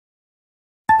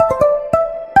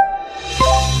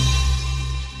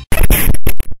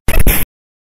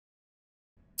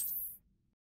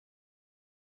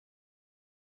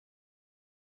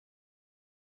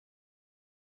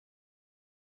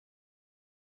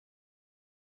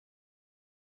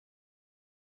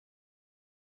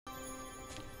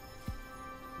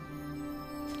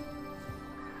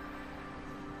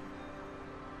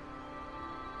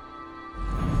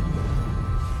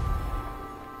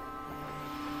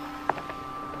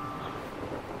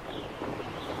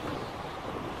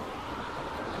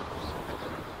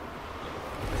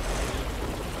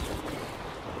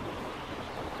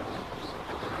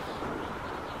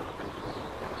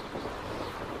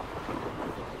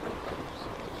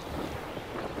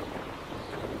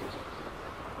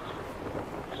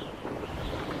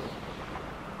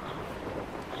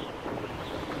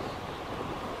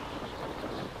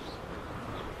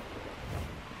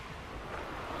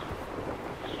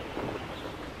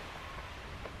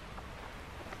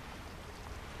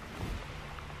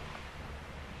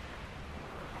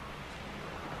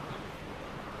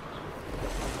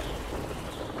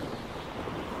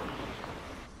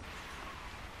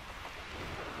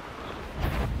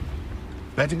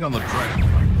Betting on the dragon.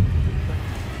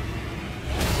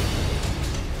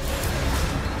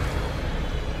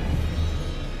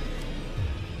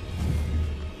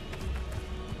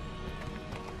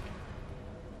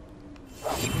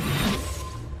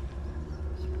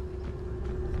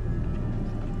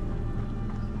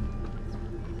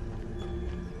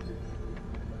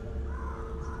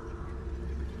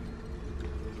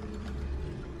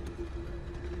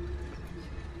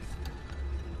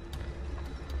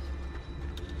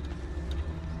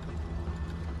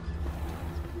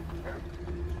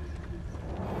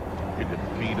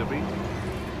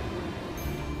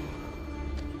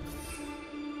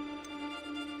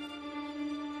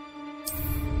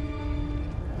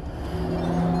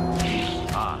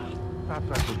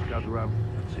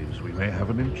 Seems we may have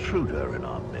an intruder in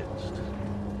our midst.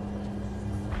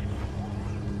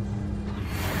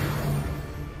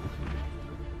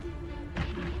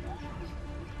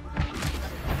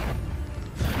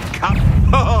 Come!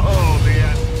 Oh, the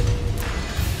end!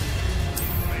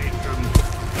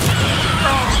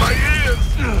 Oh, my ears!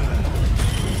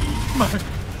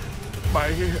 My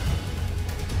ear.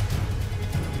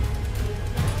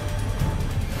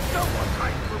 No one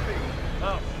fight for me.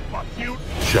 Oh, fuck you.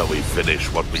 Shall we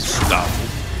finish what we started?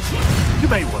 You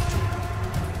may want to.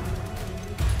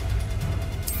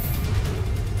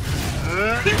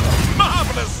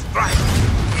 Marvelous strike!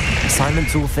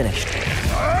 Assignment's all finished.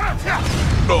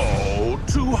 Oh,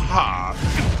 too hard.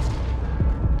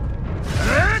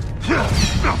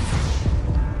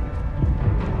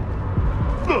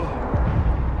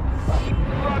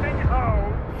 Running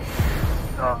home.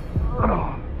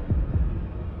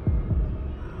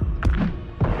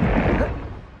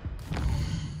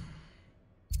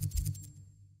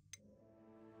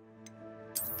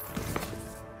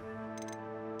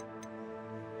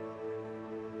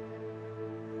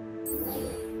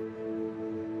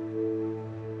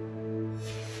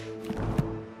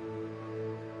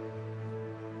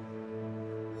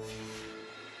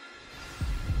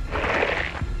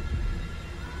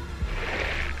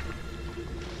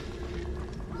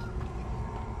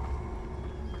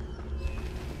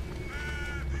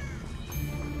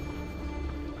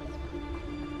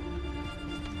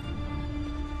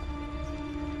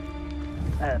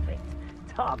 Perfect.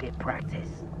 Target practice.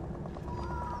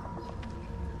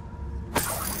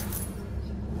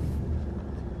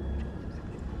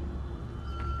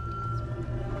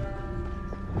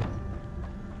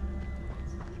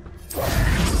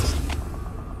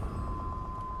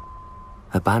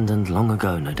 Abandoned long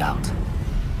ago, no doubt.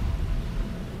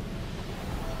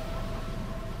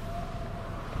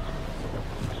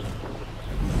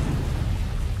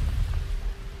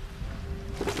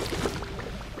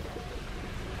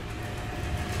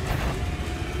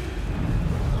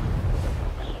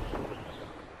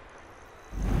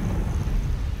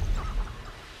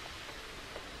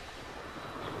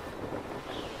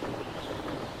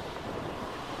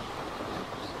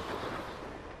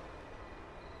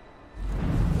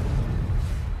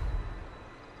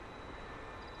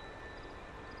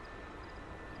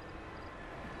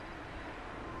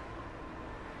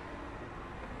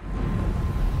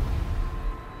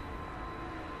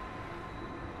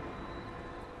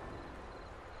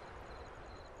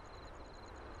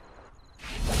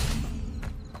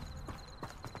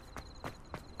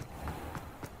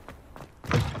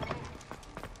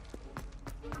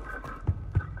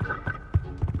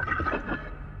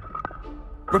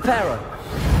 Reparo.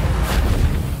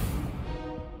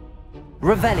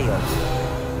 Revelio.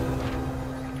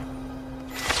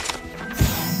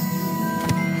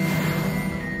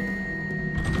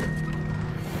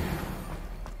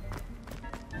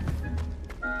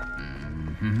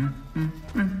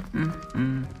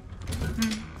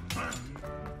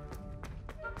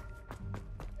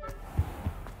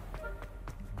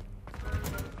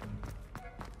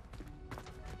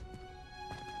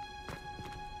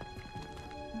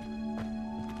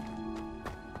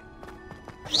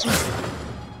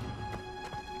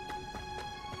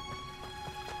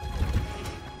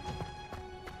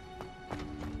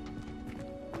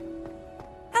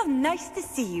 How nice to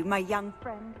see you, my young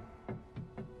friend.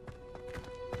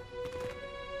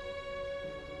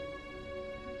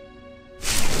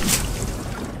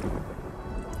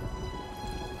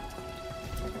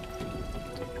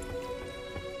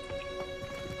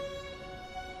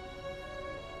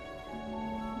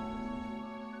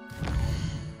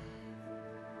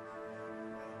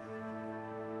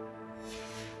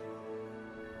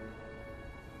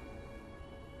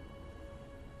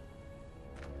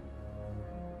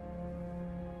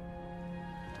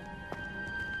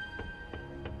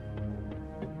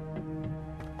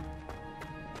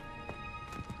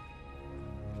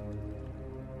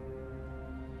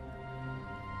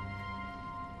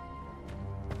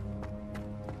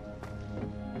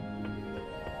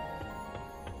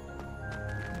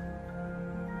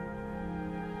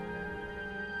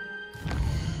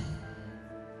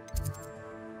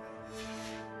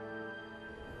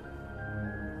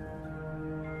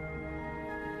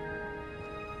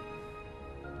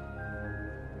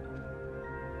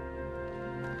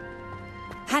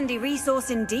 Handy resource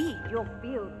indeed, your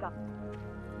field guide.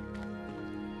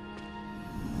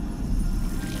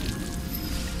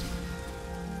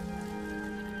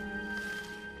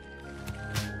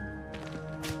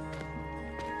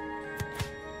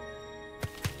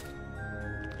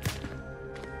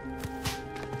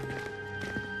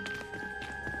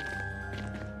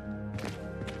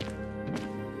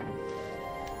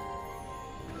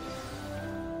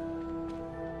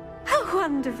 How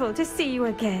wonderful to see you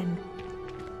again.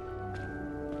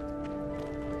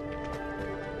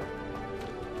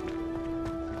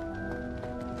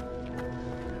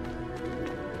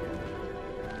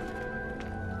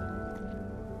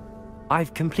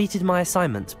 I've completed my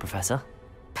assignment, Professor.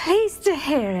 Pleased to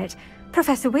hear it.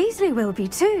 Professor Weasley will be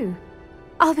too.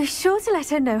 I'll be sure to let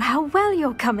her know how well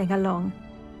you're coming along.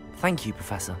 Thank you,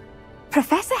 Professor.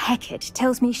 Professor Hecat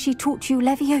tells me she taught you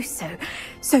Levioso,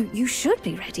 so you should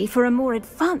be ready for a more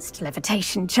advanced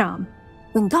levitation charm.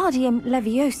 Wingardium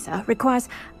Leviosa requires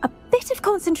a bit of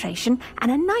concentration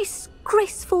and a nice,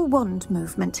 graceful wand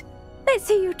movement. Let's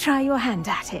see you try your hand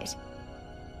at it.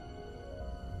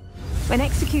 When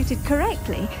executed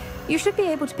correctly, you should be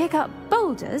able to pick up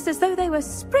boulders as though they were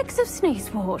sprigs of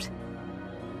sneezewort.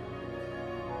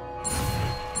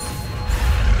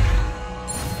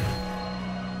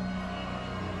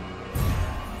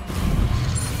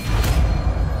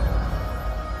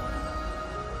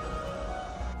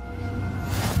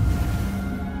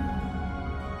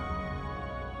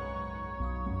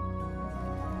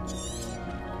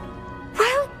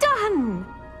 Well done!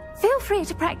 Feel free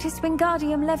to practice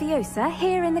Wingardium Leviosa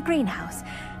here in the greenhouse.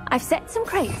 I've set some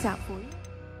crates out for you.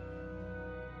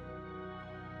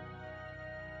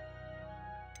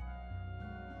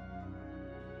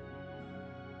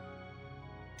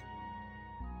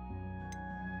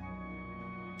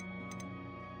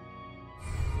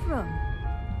 Room.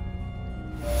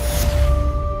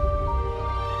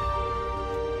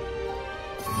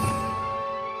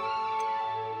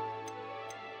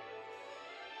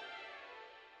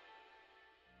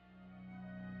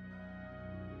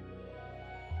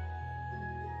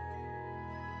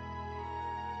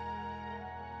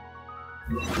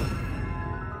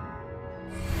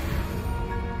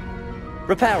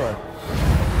 Reparo.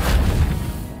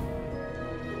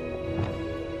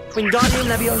 Wingardium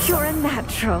Leviosa. You're a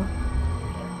natural.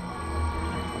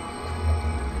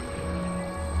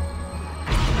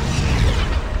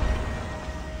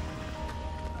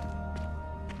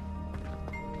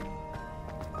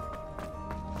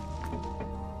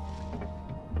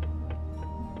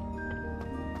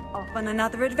 Off on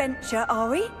another adventure, are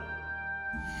we?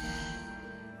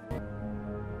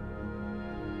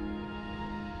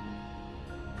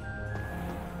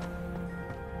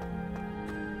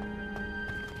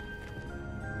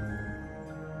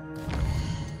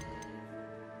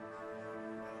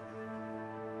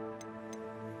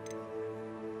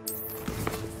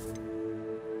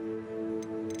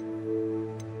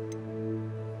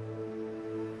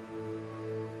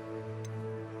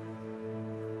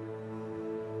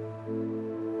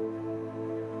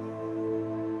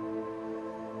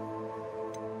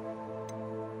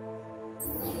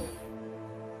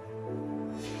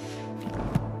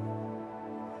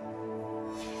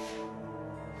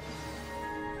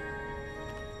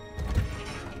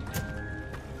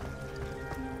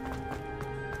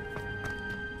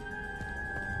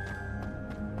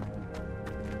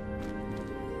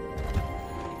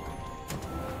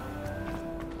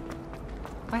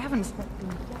 I haven't slept in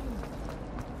days.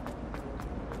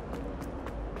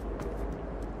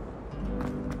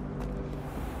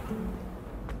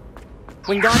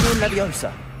 Wingardium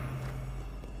Leviosa.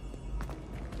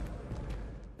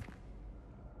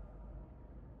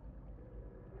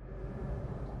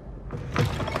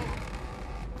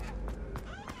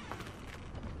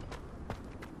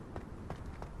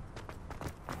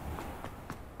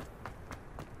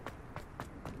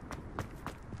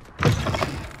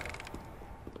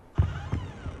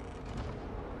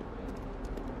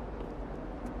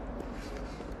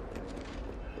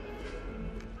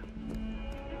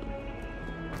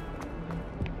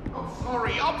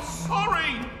 I'm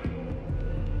sorry!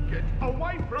 Get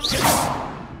away from me!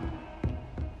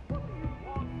 What do you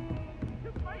want?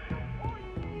 Just make a point!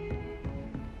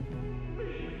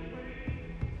 Please,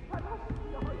 I must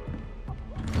die.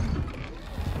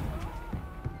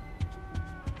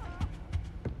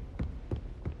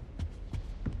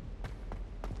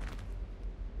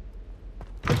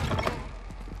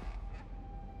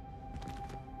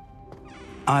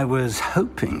 I was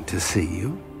hoping to see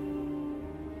you.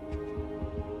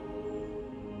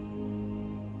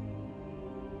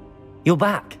 You're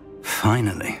back.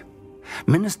 Finally.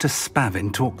 Minister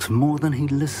Spavin talks more than he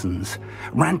listens.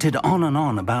 Ranted on and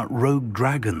on about rogue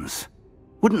dragons.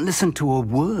 Wouldn't listen to a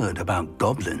word about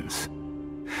goblins.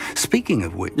 Speaking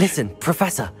of which... Listen,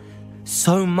 Professor.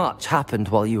 So much happened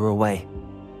while you were away.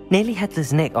 Nearly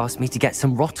Headless Nick asked me to get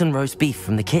some rotten roast beef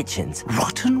from the kitchens.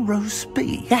 Rotten roast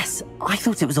beef? Yes, I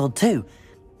thought it was odd too.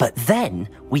 But then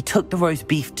we took the roast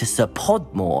beef to Sir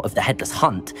Podmore of the Headless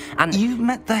Hunt, and... You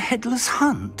met the Headless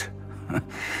Hunt?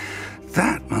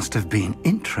 That must have been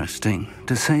interesting,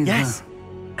 to say the... Yes.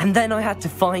 And then I had to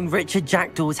find Richard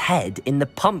Jackdaw's head in the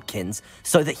pumpkins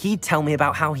so that he'd tell me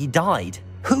about how he died.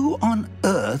 Who on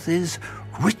earth is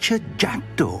Richard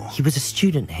Jackdaw? He was a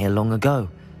student here long ago.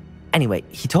 Anyway,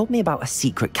 he told me about a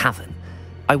secret cavern.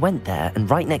 I went there, and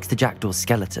right next to Jackdaw's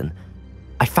skeleton,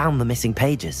 I found the missing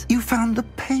pages. You found the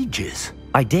pages?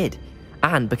 I did.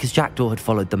 And because Jackdaw had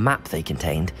followed the map they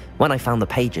contained, when I found the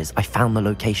pages, I found the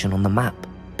location on the map.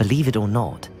 Believe it or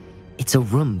not, it's a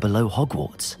room below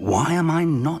Hogwarts. Why am I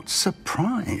not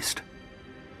surprised?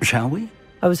 Shall we?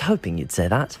 I was hoping you'd say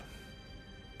that.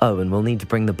 Oh, and we'll need to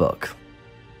bring the book.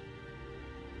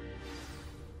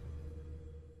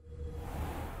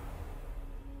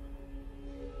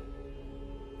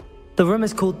 The room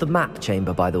is called the Map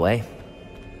Chamber, by the way.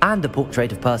 And a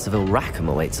portrait of Percival Rackham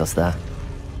awaits us there.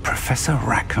 Professor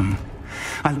Rackham.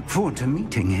 I look forward to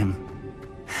meeting him.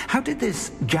 How did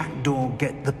this Jackdaw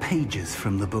get the pages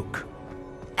from the book?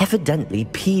 Evidently,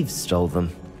 Peeves stole them,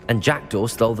 and Jackdaw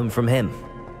stole them from him.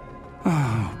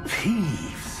 Oh,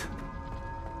 Peeves.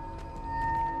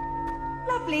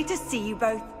 Lovely to see you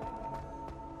both.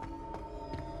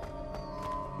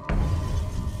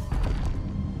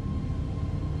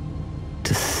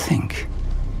 To think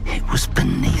it was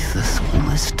beneath us all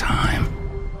this time.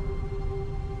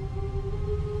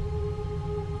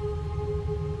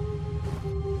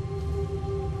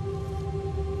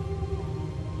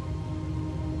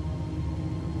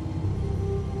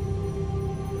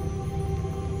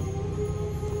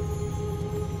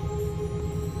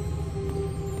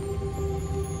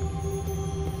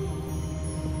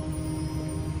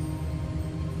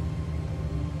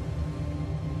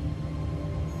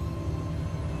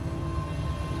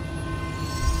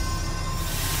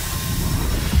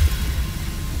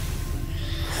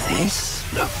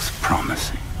 This looks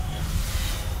promising.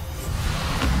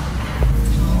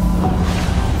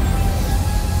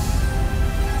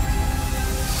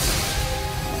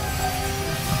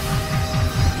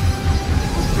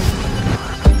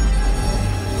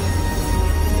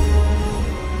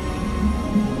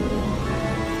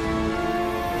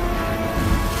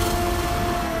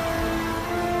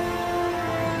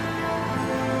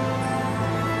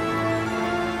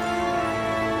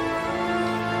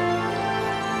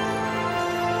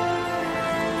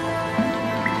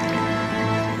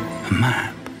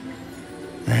 Map.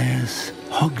 There's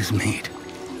Hogsmeade.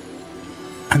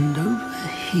 And over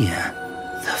here,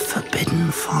 the Forbidden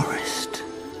Forest.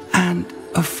 And,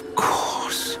 of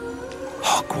course,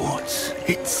 Hogwarts.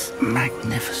 It's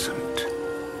magnificent.